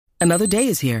Another day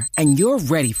is here, and you're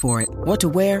ready for it. What to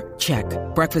wear? Check.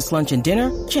 Breakfast, lunch, and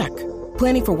dinner? Check.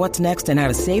 Planning for what's next and how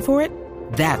to save for it?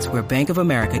 That's where Bank of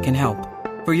America can help.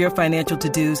 For your financial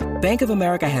to-dos, Bank of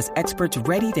America has experts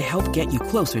ready to help get you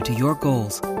closer to your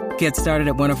goals. Get started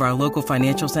at one of our local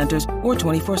financial centers or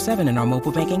 24/7 in our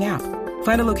mobile banking app.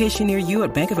 Find a location near you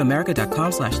at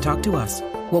bankofamerica.com/talktous.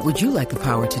 What would you like the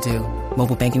power to do?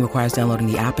 Mobile banking requires downloading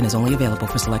the app and is only available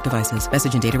for select devices.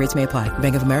 Message and data rates may apply.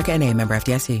 Bank of America N.A., member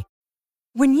FDIC.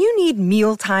 When you need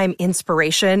mealtime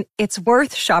inspiration, it's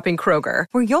worth shopping Kroger,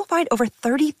 where you'll find over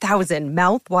 30,000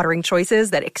 mouth-watering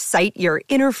choices that excite your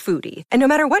inner foodie. And no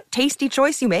matter what tasty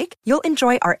choice you make, you'll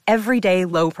enjoy our everyday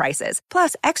low prices,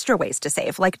 plus extra ways to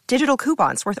save, like digital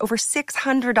coupons worth over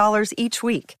 $600 each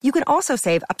week. You can also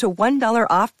save up to $1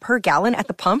 off per gallon at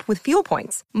the pump with fuel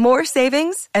points. More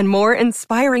savings and more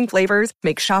inspiring flavors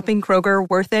make shopping Kroger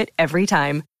worth it every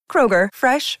time. Kroger,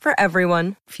 fresh for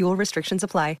everyone. Fuel restrictions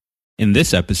apply. In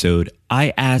this episode,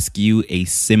 I ask you a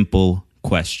simple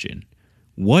question.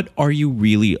 What are you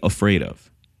really afraid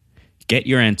of? Get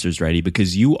your answers ready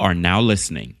because you are now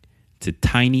listening to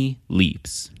Tiny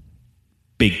Leaps.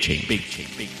 Big change. Big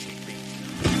change. Big change. Big change.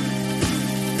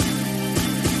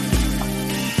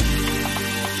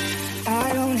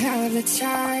 I don't have the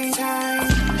time.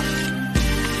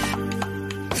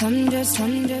 I'm just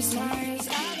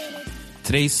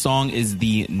Today's song is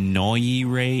the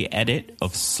Noire edit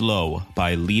of Slow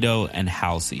by Lido and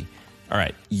Halsey. All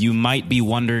right, you might be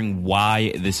wondering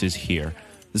why this is here.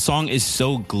 The song is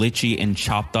so glitchy and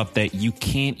chopped up that you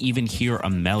can't even hear a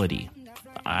melody.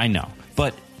 I know,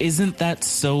 but isn't that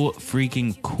so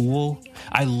freaking cool?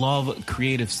 I love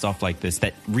creative stuff like this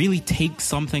that really takes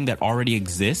something that already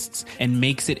exists and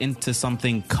makes it into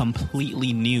something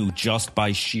completely new just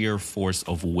by sheer force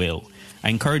of will. I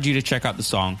encourage you to check out the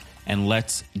song. And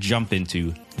let's jump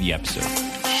into the episode.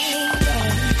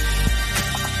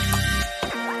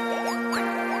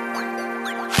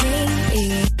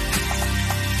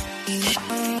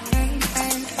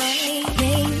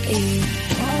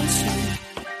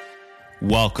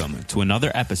 Welcome to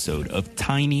another episode of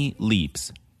Tiny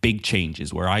Leaps, Big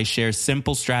Changes, where I share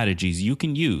simple strategies you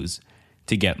can use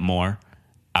to get more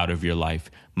out of your life.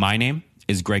 My name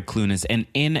is Greg Clunas, and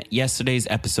in yesterday's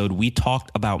episode, we talked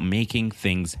about making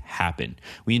things happen.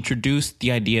 We introduced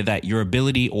the idea that your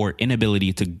ability or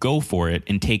inability to go for it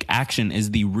and take action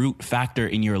is the root factor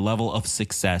in your level of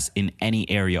success in any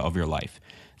area of your life.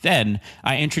 Then,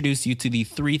 I introduced you to the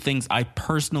 3 things I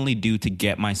personally do to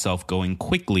get myself going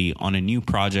quickly on a new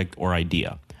project or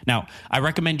idea. Now, I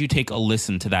recommend you take a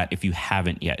listen to that if you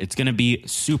haven't yet. It's going to be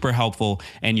super helpful,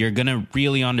 and you're going to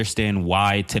really understand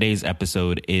why today's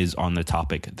episode is on the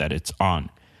topic that it's on.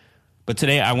 But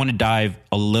today, I want to dive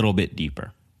a little bit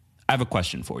deeper. I have a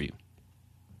question for you.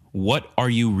 What are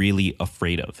you really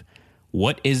afraid of?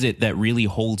 What is it that really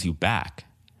holds you back?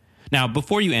 Now,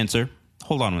 before you answer,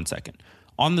 hold on one second.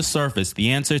 On the surface, the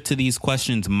answer to these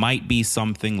questions might be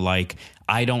something like,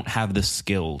 I don't have the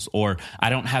skills, or I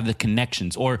don't have the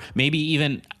connections, or maybe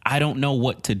even I don't know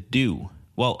what to do.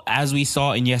 Well, as we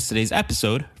saw in yesterday's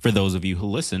episode, for those of you who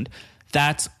listened,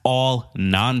 that's all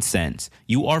nonsense.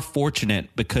 You are fortunate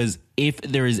because if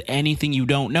there is anything you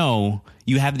don't know,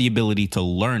 you have the ability to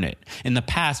learn it. In the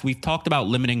past, we've talked about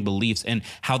limiting beliefs and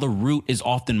how the root is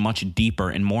often much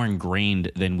deeper and more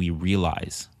ingrained than we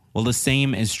realize. Well, the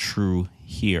same is true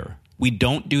here. We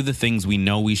don't do the things we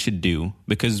know we should do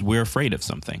because we're afraid of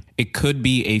something. It could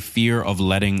be a fear of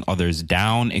letting others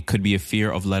down. It could be a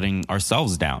fear of letting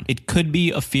ourselves down. It could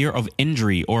be a fear of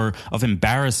injury or of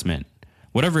embarrassment.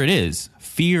 Whatever it is,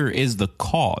 fear is the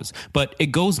cause, but it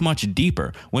goes much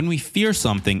deeper. When we fear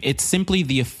something, it's simply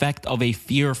the effect of a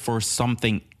fear for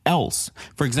something else.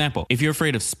 For example, if you're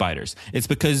afraid of spiders, it's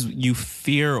because you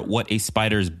fear what a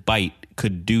spider's bite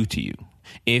could do to you.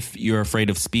 If you're afraid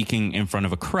of speaking in front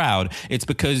of a crowd, it's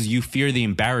because you fear the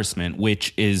embarrassment,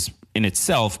 which is in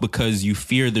itself because you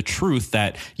fear the truth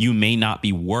that you may not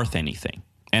be worth anything.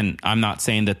 And I'm not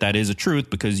saying that that is a truth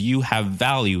because you have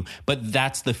value, but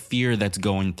that's the fear that's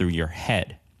going through your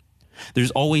head.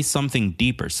 There's always something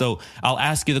deeper. So I'll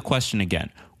ask you the question again.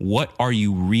 What are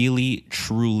you really,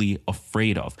 truly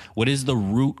afraid of? What is the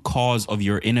root cause of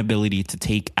your inability to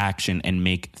take action and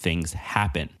make things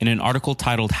happen? In an article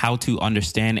titled How to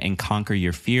Understand and Conquer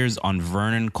Your Fears on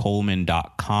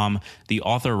VernonColeman.com, the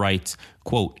author writes,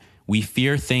 quote, "We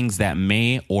fear things that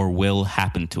may or will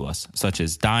happen to us, such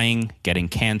as dying, getting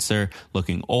cancer,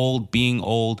 looking old, being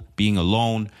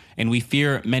alone, and we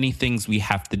fear many things we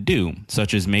have to do,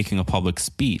 such as making a public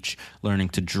speech, learning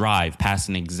to drive,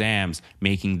 passing exams,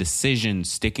 making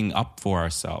decisions, sticking up for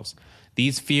ourselves.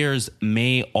 These fears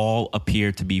may all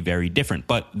appear to be very different,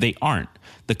 but they aren't.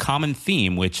 The common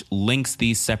theme which links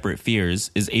these separate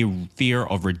fears is a fear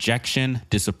of rejection,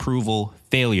 disapproval,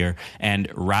 failure, and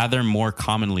rather more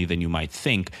commonly than you might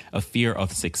think, a fear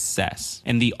of success.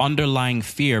 And the underlying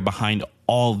fear behind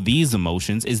all these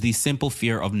emotions is the simple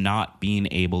fear of not being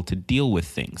able to deal with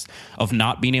things, of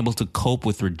not being able to cope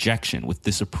with rejection, with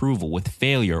disapproval, with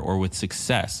failure, or with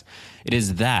success. It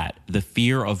is that, the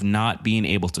fear of not being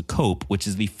able to cope, which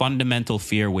is the fundamental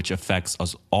fear which affects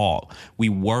us all. We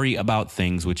worry about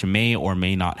things which may or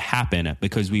may not happen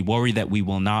because we worry that we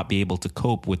will not be able to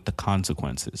cope with the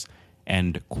consequences.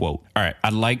 End quote. All right,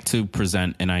 I'd like to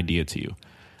present an idea to you.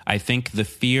 I think the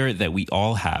fear that we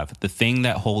all have, the thing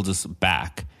that holds us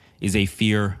back, is a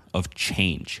fear of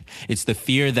change. It's the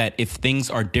fear that if things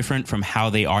are different from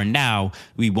how they are now,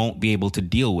 we won't be able to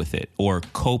deal with it or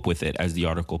cope with it, as the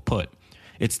article put.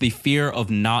 It's the fear of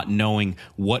not knowing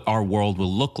what our world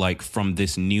will look like from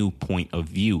this new point of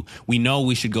view. We know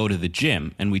we should go to the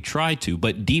gym, and we try to,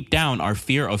 but deep down, our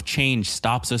fear of change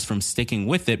stops us from sticking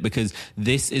with it because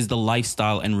this is the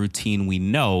lifestyle and routine we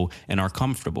know and are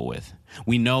comfortable with.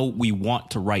 We know we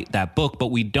want to write that book,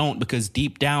 but we don't because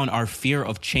deep down, our fear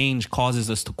of change causes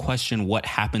us to question what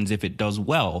happens if it does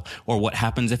well or what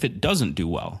happens if it doesn't do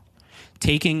well.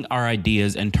 Taking our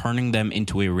ideas and turning them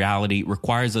into a reality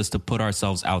requires us to put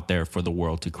ourselves out there for the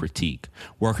world to critique.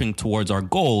 Working towards our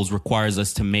goals requires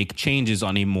us to make changes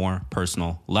on a more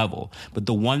personal level. But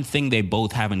the one thing they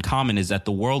both have in common is that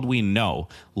the world we know,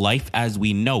 life as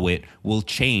we know it, will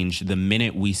change the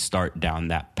minute we start down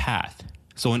that path.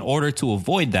 So in order to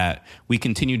avoid that, we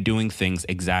continue doing things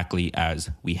exactly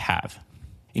as we have.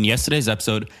 In yesterday's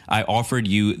episode, I offered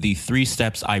you the 3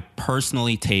 steps I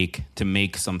personally take to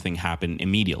make something happen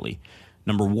immediately.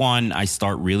 Number 1, I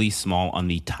start really small on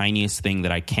the tiniest thing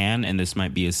that I can, and this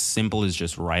might be as simple as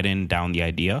just writing down the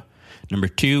idea. Number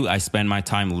 2, I spend my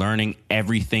time learning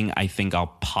everything I think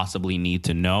I'll possibly need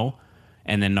to know.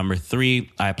 And then number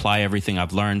 3, I apply everything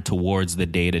I've learned towards the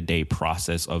day-to-day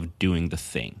process of doing the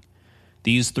thing.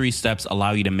 These 3 steps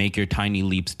allow you to make your tiny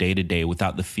leaps day to day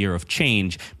without the fear of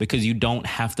change because you don't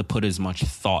have to put as much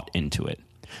thought into it.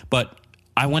 But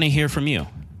I want to hear from you.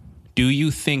 Do you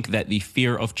think that the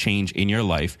fear of change in your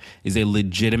life is a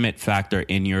legitimate factor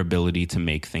in your ability to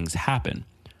make things happen?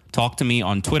 Talk to me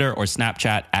on Twitter or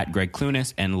Snapchat at Greg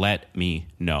Clunis and let me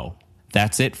know.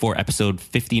 That's it for episode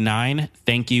 59.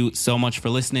 Thank you so much for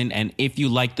listening. And if you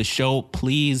like the show,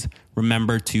 please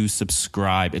remember to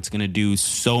subscribe. It's going to do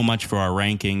so much for our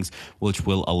rankings, which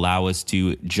will allow us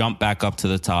to jump back up to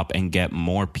the top and get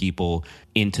more people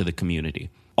into the community.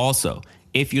 Also,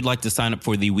 if you'd like to sign up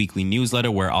for the weekly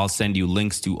newsletter where I'll send you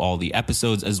links to all the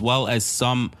episodes, as well as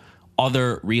some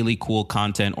other really cool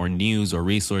content or news or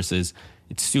resources,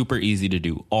 it's super easy to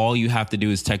do. All you have to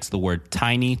do is text the word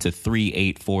TINY to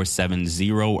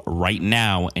 38470 right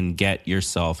now and get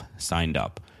yourself signed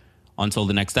up. Until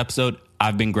the next episode,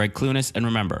 I've been Greg Clunis, and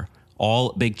remember,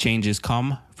 all big changes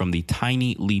come from the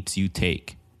tiny leaps you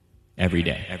take every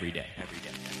day.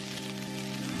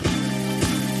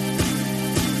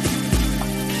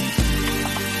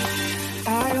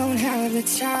 I don't have the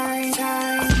time.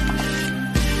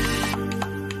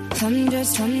 I'm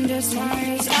just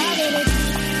nice.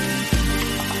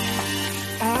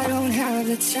 I don't have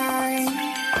the time.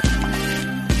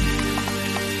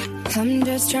 I'm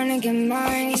just trying to get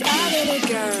mine. He's at it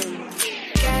again.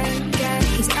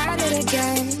 He's at it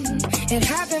again. It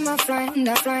happened, my friend.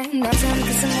 I tell him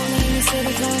 'cause I'm only in the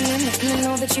city going in it. And I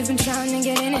know that you've been trying to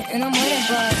get in it. And I'm with it,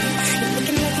 but you're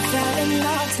looking like you fell in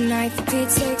love tonight. For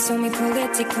Pete's sake, so me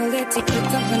politic. Look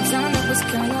up and down, it was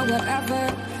kinda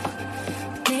whatever.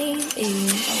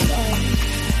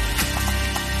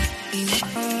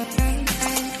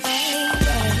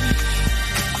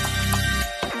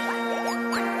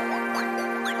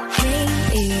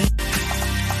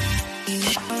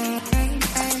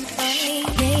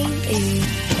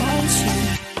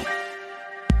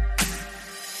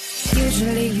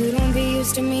 Usually you don't be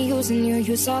used to me using you.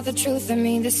 You saw the truth in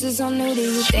me. This is all new to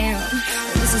you. Damn,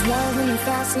 this is love in the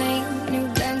fast lane. New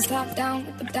Benz top down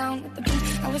with the boom.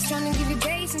 I was trying to give you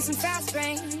bass and some fast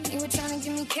brain. You were trying to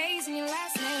give me K's in your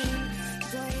last name.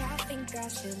 Boy, I think I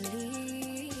should leave.